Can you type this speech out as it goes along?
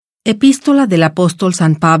Epístola del apóstol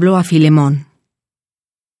San Pablo a Filemón.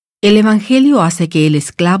 El Evangelio hace que el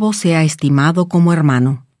esclavo sea estimado como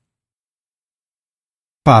hermano.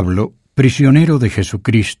 Pablo, prisionero de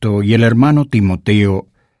Jesucristo, y el hermano Timoteo,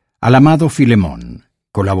 al amado Filemón,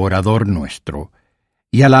 colaborador nuestro,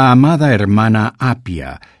 y a la amada hermana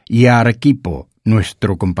Apia, y a Arquipo,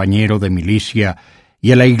 nuestro compañero de milicia,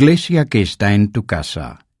 y a la iglesia que está en tu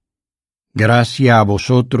casa. Gracia a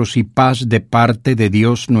vosotros y paz de parte de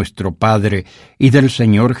Dios nuestro Padre y del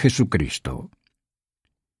Señor Jesucristo.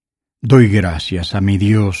 Doy gracias a mi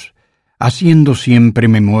Dios, haciendo siempre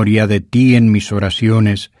memoria de ti en mis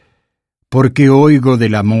oraciones, porque oigo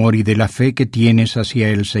del amor y de la fe que tienes hacia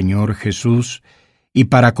el Señor Jesús y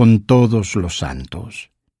para con todos los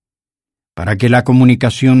santos. Para que la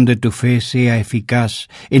comunicación de tu fe sea eficaz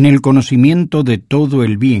en el conocimiento de todo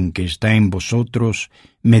el bien que está en vosotros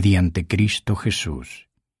mediante Cristo Jesús.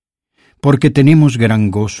 Porque tenemos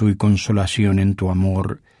gran gozo y consolación en tu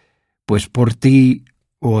amor, pues por ti,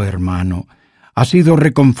 oh hermano, ha sido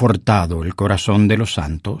reconfortado el corazón de los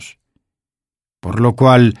santos. Por lo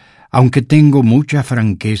cual, aunque tengo mucha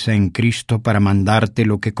franqueza en Cristo para mandarte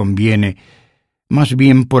lo que conviene, más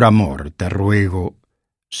bien por amor te ruego,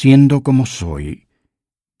 siendo como soy,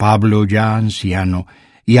 Pablo ya anciano,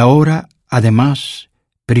 y ahora, además,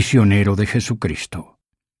 prisionero de Jesucristo.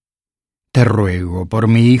 Te ruego por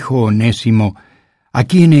mi hijo Onésimo, a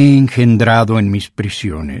quien he engendrado en mis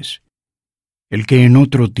prisiones, el que en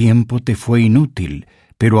otro tiempo te fue inútil,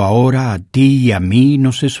 pero ahora a ti y a mí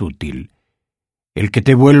nos es útil, el que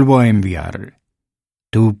te vuelvo a enviar.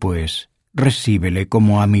 Tú, pues, recíbele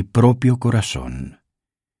como a mi propio corazón.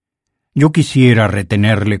 Yo quisiera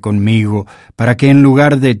retenerle conmigo para que en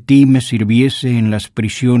lugar de ti me sirviese en las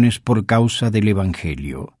prisiones por causa del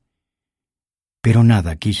Evangelio. Pero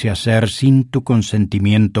nada quise hacer sin tu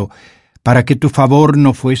consentimiento, para que tu favor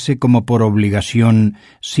no fuese como por obligación,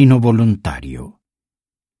 sino voluntario.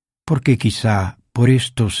 Porque quizá por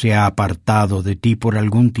esto se ha apartado de ti por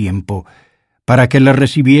algún tiempo, para que le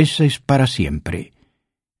recibieses para siempre,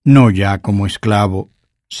 no ya como esclavo,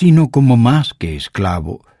 sino como más que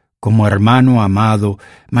esclavo, como hermano amado,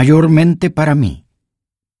 mayormente para mí,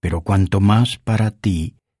 pero cuanto más para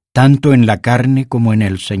ti, tanto en la carne como en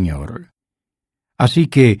el Señor. Así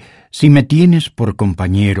que, si me tienes por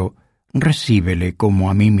compañero, recíbele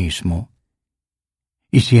como a mí mismo.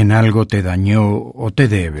 Y si en algo te dañó o te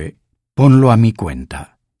debe, ponlo a mi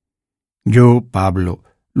cuenta. Yo, Pablo,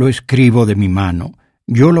 lo escribo de mi mano,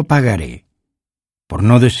 yo lo pagaré, por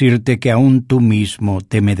no decirte que aún tú mismo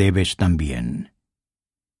te me debes también.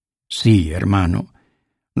 Sí, hermano,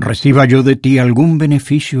 reciba yo de ti algún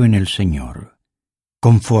beneficio en el Señor.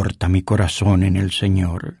 Conforta mi corazón en el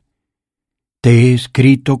Señor. Te he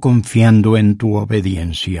escrito confiando en tu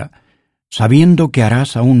obediencia, sabiendo que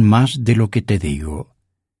harás aún más de lo que te digo.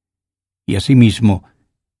 Y asimismo,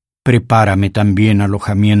 prepárame también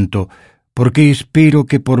alojamiento, porque espero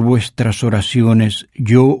que por vuestras oraciones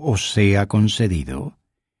yo os sea concedido.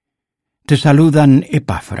 Te saludan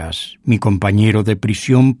Epafras, mi compañero de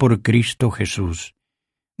prisión por Cristo Jesús,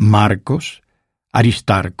 Marcos,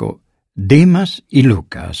 Aristarco, Demas y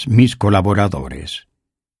Lucas, mis colaboradores.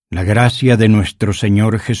 La gracia de nuestro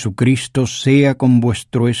Señor Jesucristo sea con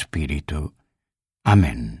vuestro espíritu.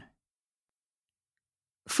 Amén.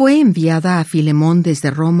 Fue enviada a Filemón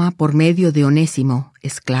desde Roma por medio de Onésimo,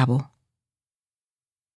 esclavo.